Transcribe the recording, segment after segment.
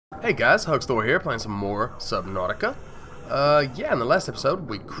Hey guys, Huxthor here, playing some more Subnautica. Yeah, in the last episode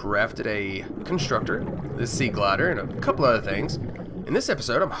we crafted a constructor, this sea glider, and a couple other things. In this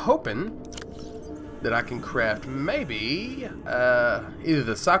episode I'm hoping that I can craft maybe either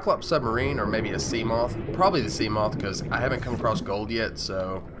the Cyclops submarine or maybe a sea moth. Probably the sea moth because I haven't come across gold yet,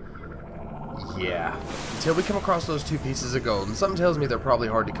 so yeah. Until we come across those two pieces of gold, and something tells me they're probably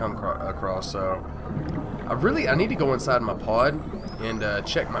hard to come across, so I need to go inside my pod and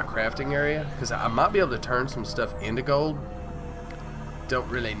check my crafting area, because I might be able to turn some stuff into gold. Don't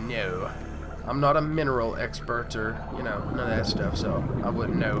really know. I'm not a mineral expert or, you know, none of that stuff, so I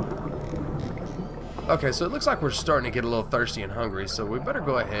wouldn't know. Okay, so it looks like we're starting to get a little thirsty and hungry, so we better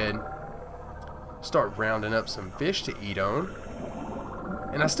go ahead, start rounding up some fish to eat on.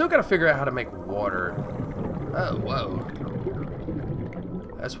 And I still gotta figure out how to make water. Oh, whoa.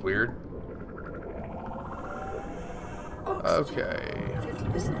 That's weird. Okay.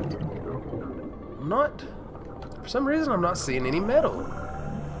 For some reason I'm not seeing any metal.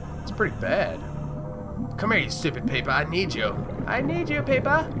 It's pretty bad. Come here, you stupid paper. I need you. I need you,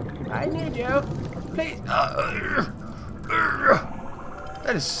 paper. I need you. Please.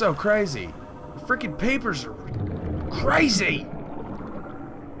 That is so crazy. The freaking papers are crazy.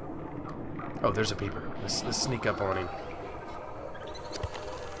 Oh, there's a peeper. Let's sneak up on him.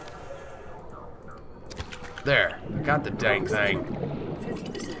 There, I got the dang thing.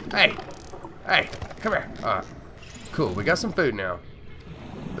 Hey, come here. Cool, we got some food now.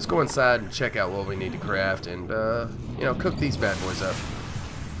 Let's go inside and check out what we need to craft and, you know, cook these bad boys up.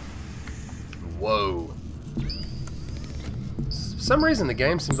 Whoa. For some reason the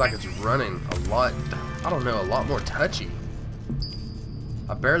game seems like it's running a lot, I don't know, a lot more touchy.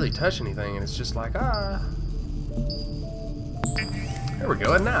 I barely touch anything and it's just like, There we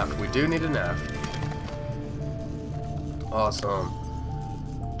go, a knife. We do need a knife. Awesome.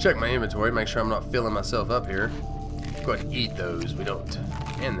 Check my inventory, make sure I'm not filling myself up here. Go ahead and eat those. We don't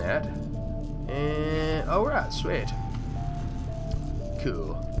end that. And alright, sweet.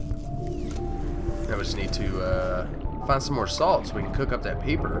 Cool. Now we just need to find some more salt so we can cook up that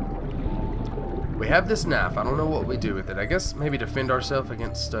peeper. We have this knife. I don't know what we do with it. I guess maybe defend ourselves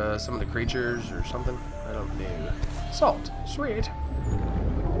against some of the creatures or something. I don't know. Salt. Sweet.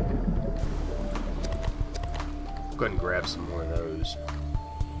 Go ahead and grab some more of those.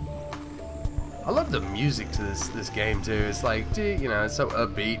 I love the music to this game too. It's like, you know, it's so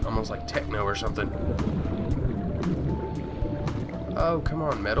upbeat, almost like techno or something. Oh, come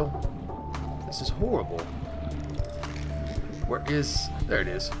on, metal. This is horrible. Where is... There it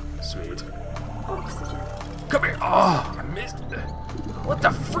is. Sweet. Oxygen. Come here. Oh, I missed. What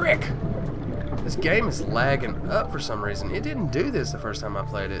the frick? This game is lagging up for some reason. It didn't do this the first time I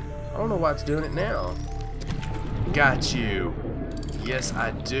played it. I don't know why it's doing it now. Got you. Yes,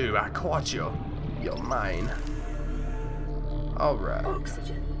 I do. I caught you. You're mine. Alright.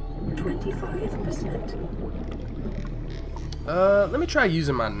 Oxygen. 25%. Let me try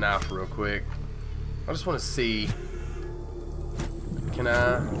using my knife real quick. I just want to see. Can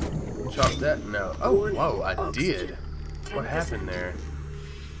I chop that? No. Oh, whoa, I did. What happened there?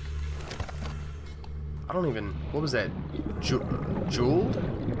 I don't even... What was that? Jeweled?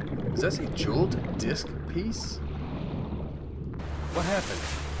 Does that say jeweled disc piece? What happened?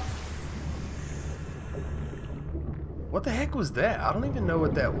 What the heck was that? I don't even know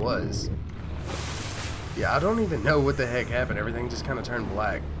what that was. Yeah, I don't even know what the heck happened. Everything just kind of turned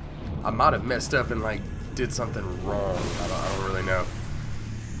black. I might have messed up and like did something wrong. I don't really know.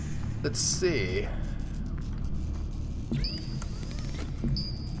 Let's see.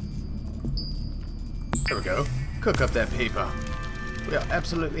 There we go. Cook up that paper. We are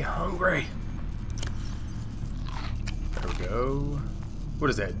absolutely hungry. There we go. What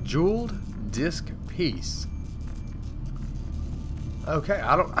is that? Jeweled disc piece. Okay,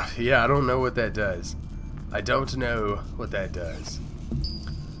 I don't know what that does. I don't know what that does.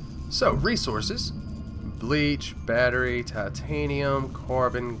 So, resources. Bleach, battery, titanium,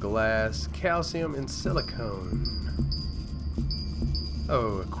 carbon, glass, calcium, and silicone.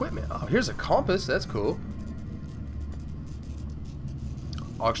 Oh, equipment. Oh, here's a compass. That's cool.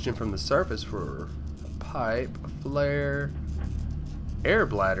 Oxygen from the surface for a pipe, a flare, air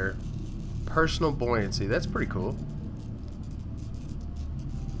bladder, personal buoyancy. That's pretty cool.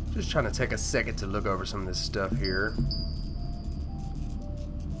 Just trying to take a second to look over some of this stuff here.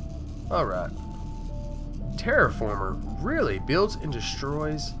 Alright. Terraformer really builds and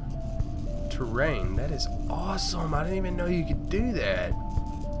destroys terrain. That is awesome. I didn't even know you could do that.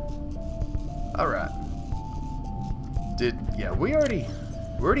 Alright. Yeah, we already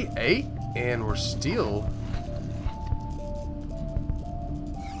ate and we're still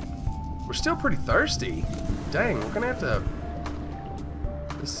we're still pretty thirsty. Dang, we're gonna have to...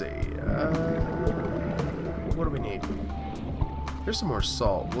 Let's see. What do we need? There's some more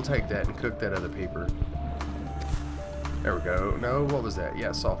salt. We'll take that and cook that other paper. There we go. No, what was that?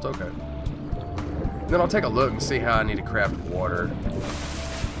 Yeah, salt. Okay. Then I'll take a look and see how I need to craft water.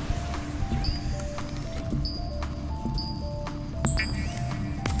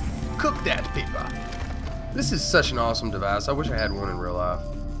 Cook that paper. This is such an awesome device. I wish I had one in real life.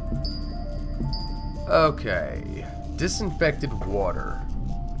 Okay. Disinfected water.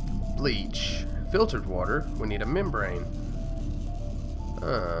 Bleach. Filtered water. We need a membrane.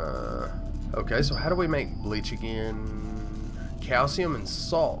 Okay, so how do we make bleach again? Calcium and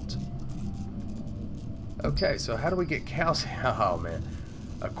salt. Okay, so how do we get calcium? Oh, man.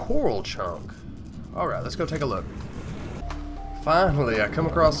 A coral chunk. Alright, let's go take a look. Finally, I come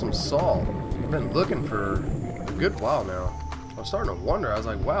across some salt. I've been looking for a good while now. I was starting to wonder. I was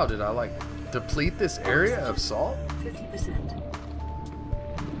like, wow, did I, like, deplete this area of salt? 50%.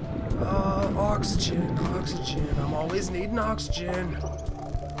 Oxygen, oxygen. I'm always needing oxygen.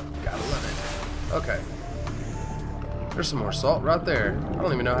 Gotta love it. Okay. There's some more salt right there. I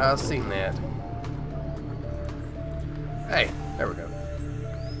don't even know how I've seen that. Hey, there we go.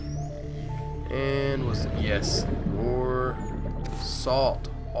 And was it? Yes, more salt.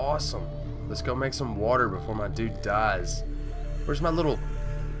 Awesome. Let's go make some water before my dude dies. Where's my little...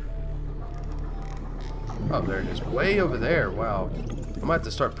 Oh, there it is. Way over there. Wow. I might have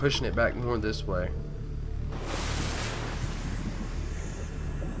to start pushing it back more this way.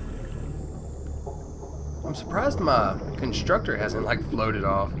 I'm surprised my constructor hasn't, like, floated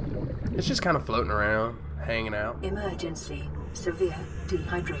off. It's just kind of floating around, hanging out. Emergency. Severe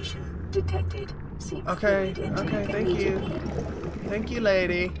dehydration detected. Seek Okay, fluid intake okay, thank you. immediately. Thank you,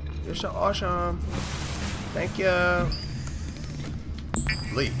 lady. You're so awesome. Thank you.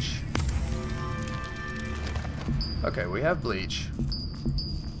 Bleach. Okay, we have bleach.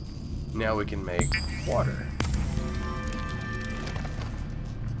 Now we can make water.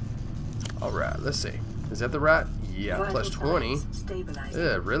 Alright, let's see. Is that the right? Yeah, Vital plus 20. signs stabilizing.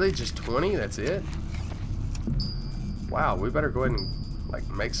 Ugh, really? Just 20? That's it? Wow, we better go ahead and, like,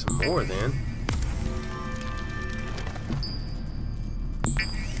 make some more then.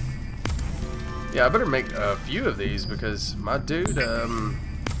 Yeah, I better make a few of these because my dude,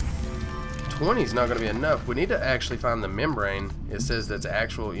 20 is not going to be enough. We need to actually find the membrane. It says that's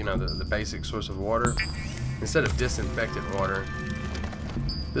actual, you know, the basic source of water instead of disinfectant water.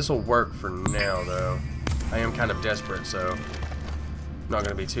 This will work for now, though. I am kind of desperate, so I'm not going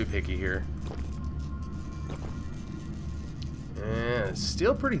to be too picky here. And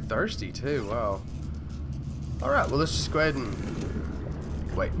still pretty thirsty, too. Wow. Alright, well, let's just go ahead and...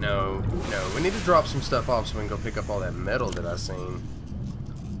 Wait, no. We need to drop some stuff off so we can go pick up all that metal that I seen.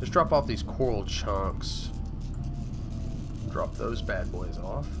 Let's drop off these coral chunks. Drop those bad boys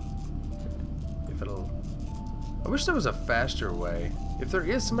off. If it'll... I wish there was a faster way. If there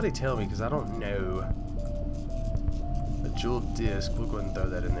is, somebody tell me, because I don't know. A jeweled disc. We'll go ahead and throw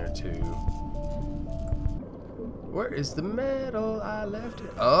that in there, too. Where is the metal? I left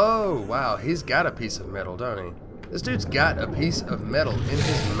it. Oh, wow. He's got a piece of metal, don't he? This dude's got a piece of metal in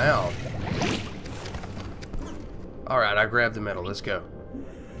his mouth. Alright, I grabbed the metal. Let's go.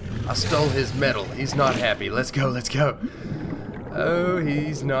 I stole his metal. He's not happy. Let's go, let's go. Oh,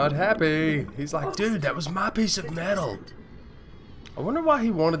 he's not happy. He's like, dude, that was my piece of metal. I wonder why he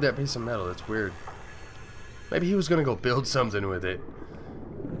wanted that piece of metal. That's weird. Maybe he was gonna go build something with it.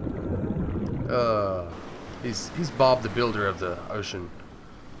 He's Bob the Builder of the ocean.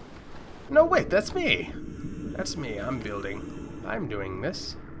 No, wait, that's me. That's me. I'm building. I'm doing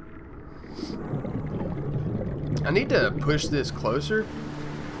this. I need to push this closer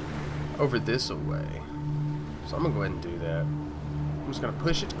over this away. So I'm gonna go ahead and do that. I'm just gonna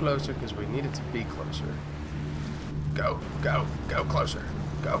push it closer because we need it to be closer. Go, go, go closer.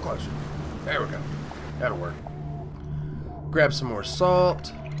 Go closer. There we go. That'll work. Grab some more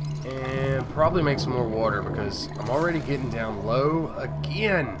salt and probably make some more water because I'm already getting down low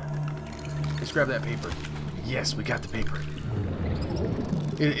again. Let's grab that paper. Yes, we got the paper.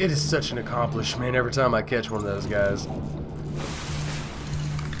 It is such an accomplishment every time I catch one of those guys.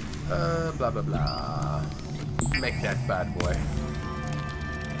 Blah, blah, blah. Make that bad boy.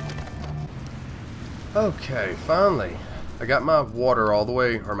 Okay, finally. I got my water all the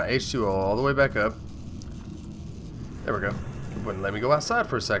way, or my H2O all the way back up. There we go. It wouldn't let me go outside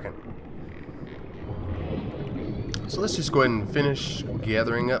for a second. So let's just go ahead and finish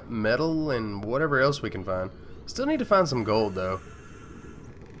gathering up metal and whatever else we can find. Still need to find some gold, though.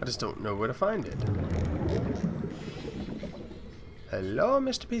 I just don't know where to find it. Hello,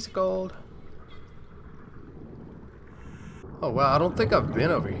 Mr. Piece of Gold. Oh wow, I don't think I've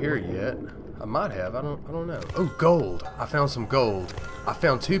been over here yet. I might have, I don't know. Oh, gold. I found some gold. I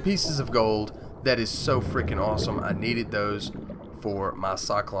found 2 pieces of gold. That is so freaking awesome. I needed those for my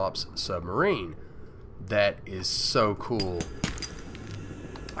Cyclops submarine. That is so cool.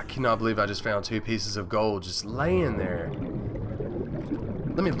 I cannot believe I just found 2 pieces of gold just laying there.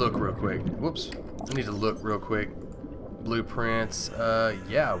 Let me look real quick. Whoops. I need to look real quick. Blueprints.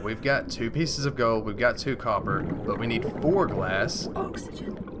 Yeah, we've got 2 pieces of gold. We've got 2 copper, but we need 4 glass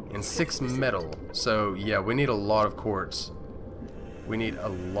and 6 metal. So yeah, we need a lot of quartz. We need a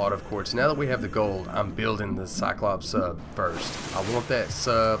lot of quartz. Now that we have the gold, I'm building the Cyclops sub first. I want that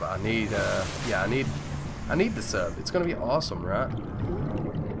sub. I need yeah, I need the sub. It's gonna be awesome, right?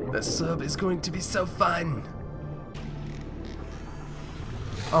 That sub is going to be so fun.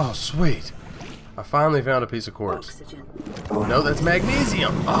 Oh, sweet. I finally found a piece of quartz. No, that's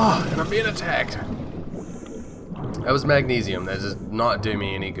magnesium. Oh, and I'm being attacked. That was magnesium. That does not do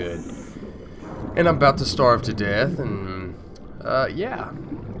me any good. And I'm about to starve to death, and yeah,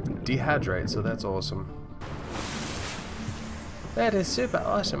 dehydrate, so that's awesome. That is super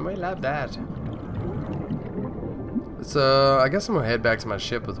awesome. We love that. So I guess I'm gonna head back to my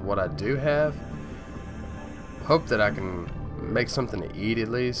ship with what I do have. Hope that I can make something to eat at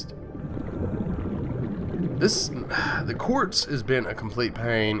least. The quartz has been a complete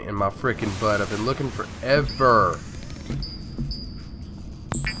pain in my freaking butt. I've been looking forever.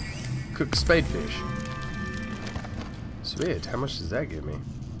 Cook spadefish. Sweet. How much does that give me?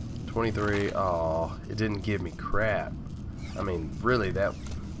 23. Oh, it didn't give me crap. I mean, really, that...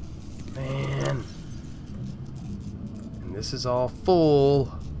 Man. And this is all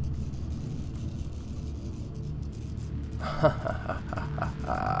full.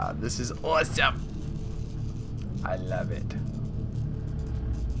 This is awesome. I love it.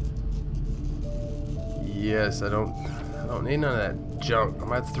 Yes, I don't need none of that junk. I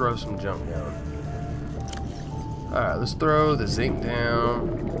might throw some junk down. Alright, let's throw the zinc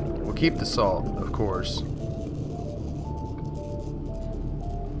down. We'll keep the salt, of course.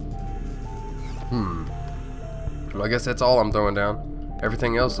 Well, I guess that's all I'm throwing down.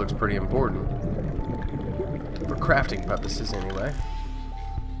 Everything else looks pretty important. For crafting purposes, anyway.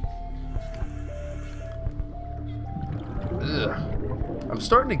 Ugh. I'm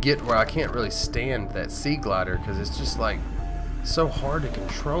starting to get where I can't really stand that sea glider because it's just like so hard to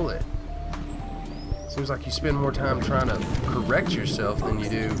control it. Seems like you spend more time trying to correct yourself than you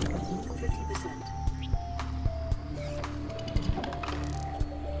do.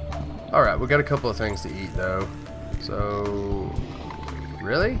 50%. Alright, we got a couple of things to eat though. So,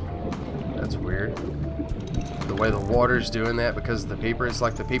 really? That's weird. The way the water's doing that because of the peeper, it's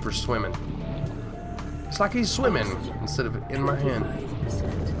like the peeper's swimming. It's like he's swimming instead of in my hand.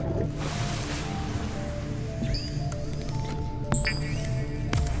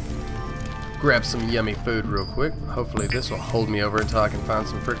 Grab some yummy food real quick. Hopefully this will hold me over until I can find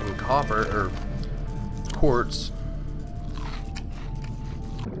some freaking copper or quartz.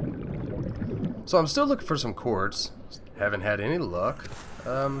 So I'm still looking for some quartz. Haven't had any luck.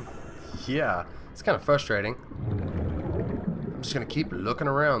 Yeah, it's kind of frustrating. I'm just gonna keep looking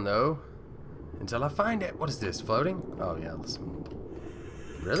around though until I find it. What is this, floating? Oh yeah, listen.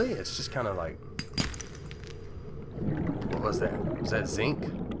 Really? It's just kind of like... What was that? Was that zinc?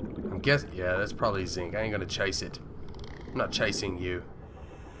 I'm guessing... Yeah, that's probably zinc. I ain't gonna chase it. I'm not chasing you.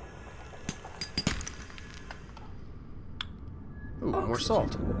 Ooh, more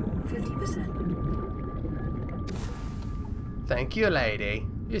salt. 50%. Thank you, lady.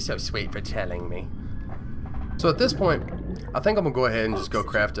 You're so sweet for telling me. So at this point, I think I'm gonna go ahead and just go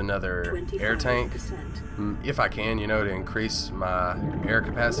craft another air tank. If I can, you know, to increase my air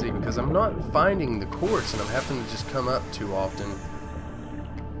capacity, because I'm not finding the quartz and I'm having to just come up too often.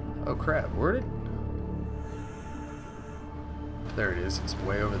 Oh crap, where did... There it is, it's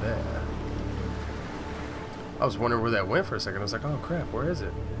way over there. I was wondering where that went for a second. I was like, oh crap, where is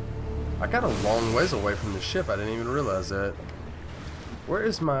it? I got a long ways away from the ship, I didn't even realize that. Where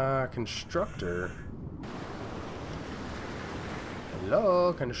is my constructor?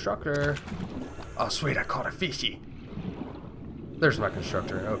 Hello, constructor. Oh, sweet, I caught a fishy. There's my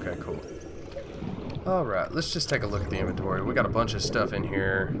constructor. Okay, cool. Alright, let's just take a look at the inventory. We got a bunch of stuff in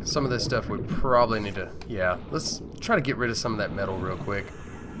here. Some of this stuff we probably need to... Yeah, let's try to get rid of some of that metal real quick.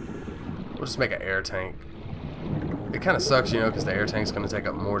 We'll just make an air tank. It kind of sucks, you know, because the air tank's going to take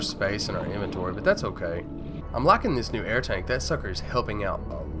up more space in our inventory, but that's okay. I'm liking this new air tank. That sucker is helping out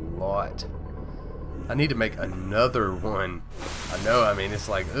a lot. I need to make another one. I know, I mean, it's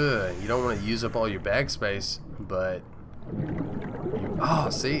like, ugh, you don't want to use up all your bag space, but Oh,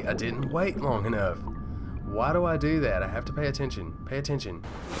 see, I didn't wait long enough. Why do I do that? I have to pay attention. Pay attention.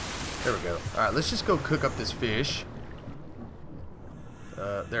 There we go. Alright, let's just go cook up this fish.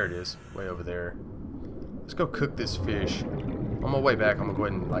 There it is. Way over there. Let's go cook this fish. On my way back, I'm gonna go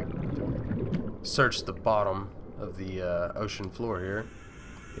ahead and, like, search the bottom of the ocean floor here.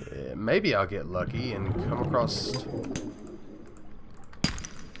 Maybe I'll get lucky and come across...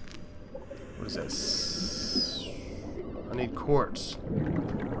 What is this? I need quartz.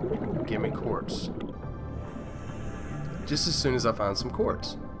 Give me quartz. Just as soon as I find some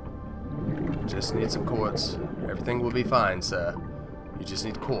quartz. Just need some quartz. Everything will be fine, sir. You just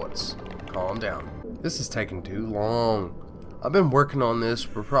need quartz. Calm down. This is taking too long. I've been working on this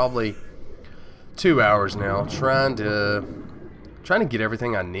for probably 2 hours now, trying to get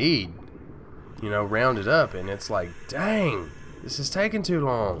everything I need, you know, rounded up, and it's like, dang, this is taking too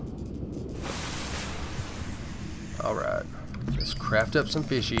long. Alright, let's craft up some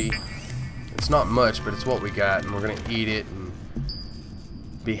fishy. It's not much, but it's what we got, and we're gonna eat it and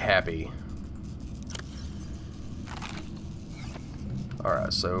be happy.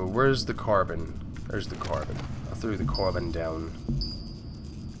 Alright, so where's the carbon? There's the carbon. I threw the carbon down.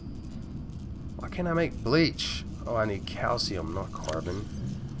 Why can't I make bleach? Oh, I need calcium, not carbon.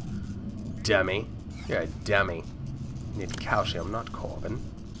 Dummy. You're a dummy. I need calcium, not carbon.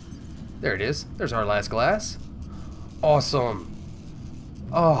 There it is. There's our last glass. Awesome.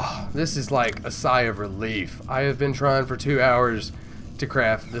 Oh, this is like a sigh of relief. I have been trying for 2 hours to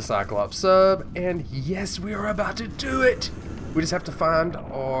craft the Cyclops sub, and yes, we are about to do it. We just have to find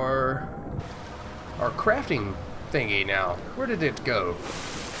our crafting thingy now. Where did it go?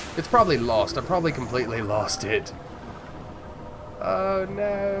 It's probably lost. I probably completely lost it. Oh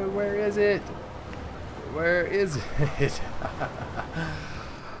no, where is it? Where is it?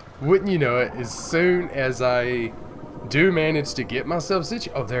 Wouldn't you know it, as soon as I do manage to get myself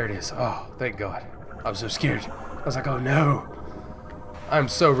situated. Oh, there it is. Oh, thank God. I was so scared. I was like, oh no. I'm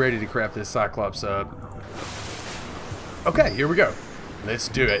so ready to craft this Cyclops sub. Okay, here we go. Let's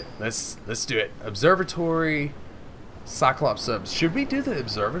do it. Let's do it. Observatory Cyclops subs. Should we do the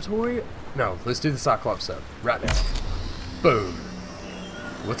observatory? No, let's do the Cyclops sub right now. Boom.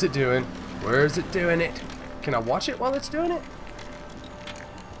 What's it doing? Where is it doing it? Can I watch it while it's doing it?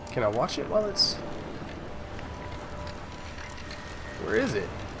 Can I watch it while it's... Where is it?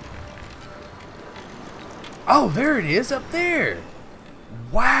 Oh, there it is up there.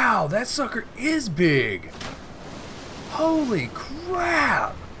 Wow, that sucker is big. Holy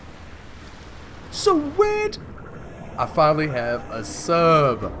crap. Sweet. I finally have a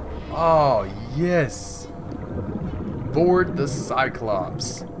sub. Oh, yes. Board the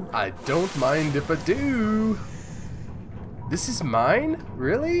Cyclops. I don't mind if I do. This is mine?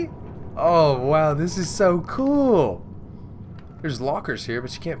 Really? Oh, wow, this is so cool. There's lockers here,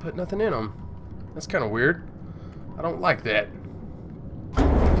 but you can't put nothing in them. That's kind of weird. I don't like that.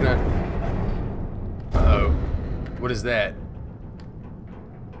 Can I... Uh-oh. What is that?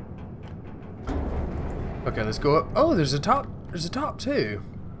 Okay, let's go up. Oh, there's a top. There's a top, too.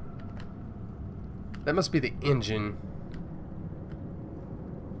 That must be the engine.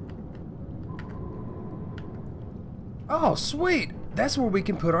 Oh, sweet. That's where we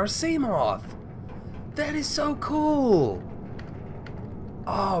can put our sea moth. That is so cool.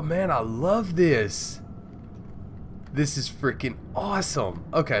 Oh, man, I love this. This is freaking awesome.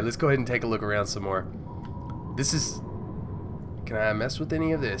 Okay, let's go ahead and take a look around some more. This is... Can I mess with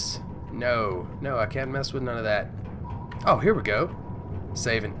any of this? No. No, I can't mess with none of that. Oh, here we go.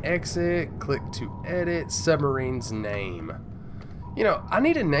 Save and exit. Click to edit. Submarine's name. You know, I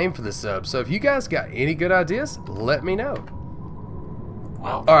need a name for the sub, so if you guys got any good ideas, let me know.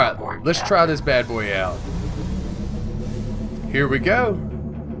 Alright, let's try this bad boy out. Here we go.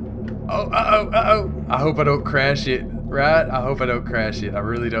 Oh, uh-oh, uh-oh. I hope I don't crash it, right? I hope I don't crash it. I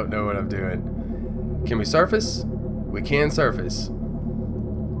really don't know what I'm doing. Can we surface? We can surface.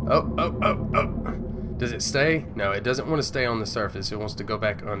 Oh, oh, oh, oh. Does it stay? No, it doesn't want to stay on the surface. It wants to go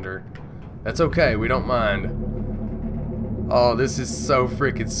back under. That's okay. We don't mind. Oh, this is so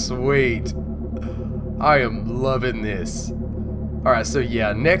freaking sweet. I am loving this. Alright, so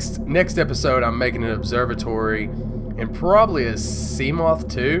yeah, next episode I'm making an observatory and probably a sea moth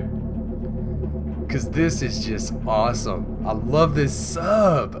too. Because this is just awesome. I love this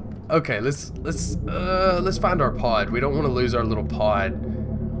sub. Okay, let's find our pod. We don't want to lose our little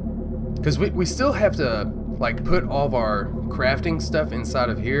pod. Because we still have to like put all of our crafting stuff inside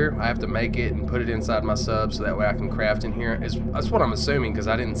of here. I have to make it and put it inside my sub so that way I can craft in here. That's what I'm assuming because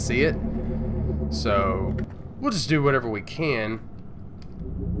I didn't see it. So we'll just do whatever we can.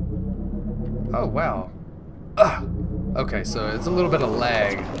 Oh wow. Okay, so it's a little bit of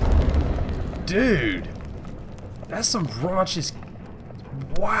lag. Dude! That's some raunchous...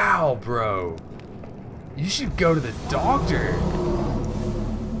 Wow, bro! You should go to the doctor!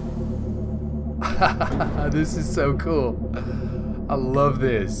 This is so cool. I love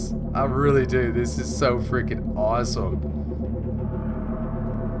this. I really do. This is so freaking awesome.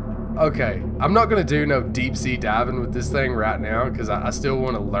 Okay, I'm not gonna do no deep sea diving with this thing right now because I still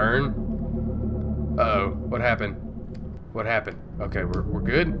want to learn. Uh-oh, what happened? What happened? Okay, we're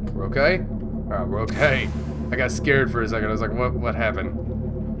good? We're okay? Alright, we're okay. I got scared for a second. I was like, what happened?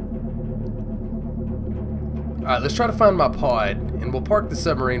 Alright, let's try to find my pod, and we'll park the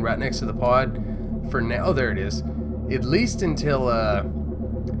submarine right next to the pod for now. Oh, there it is. At least until I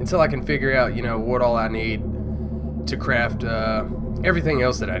can figure out, you know, what all I need to craft everything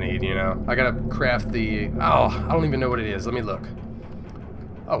else that I need, you know. I gotta craft the... Oh, I don't even know what it is. Let me look.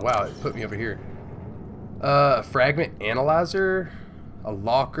 Oh, wow, it put me over here. A fragment analyzer, a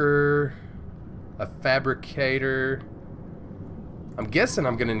locker, a fabricator. I'm guessing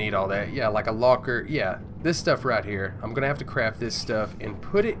I'm gonna need all that. Yeah, like a locker. Yeah, this stuff right here. I'm gonna have to craft this stuff and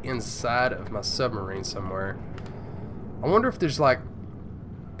put it inside of my submarine somewhere. I wonder if there's like...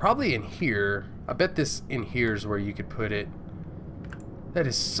 Probably in here. I bet this in here is where you could put it. That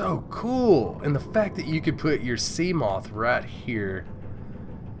is so cool. And the fact that you could put your sea moth right here.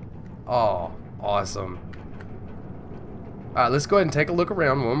 Oh, awesome. Alright, let's go ahead and take a look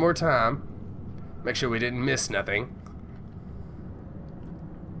around one more time. Make sure we didn't miss nothing.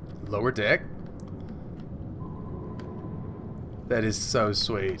 Lower deck. That is so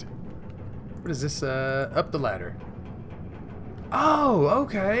sweet. What is this? Up the ladder. Oh,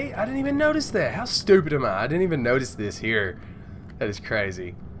 okay. I didn't even notice that. How stupid am I? I didn't even notice this here. That is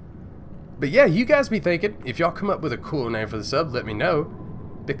crazy. But yeah, you guys be thinking, if y'all come up with a cool name for the sub, let me know.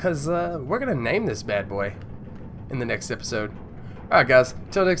 Because we're going to name this bad boy in the next episode. Alright guys,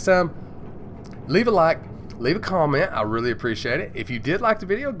 till next time, leave a like, leave a comment. I really appreciate it. If you did like the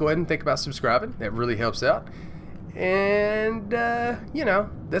video, go ahead and think about subscribing. That really helps out. And, you know,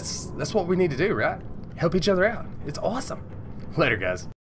 that's what we need to do, right? Help each other out. It's awesome. Later, guys.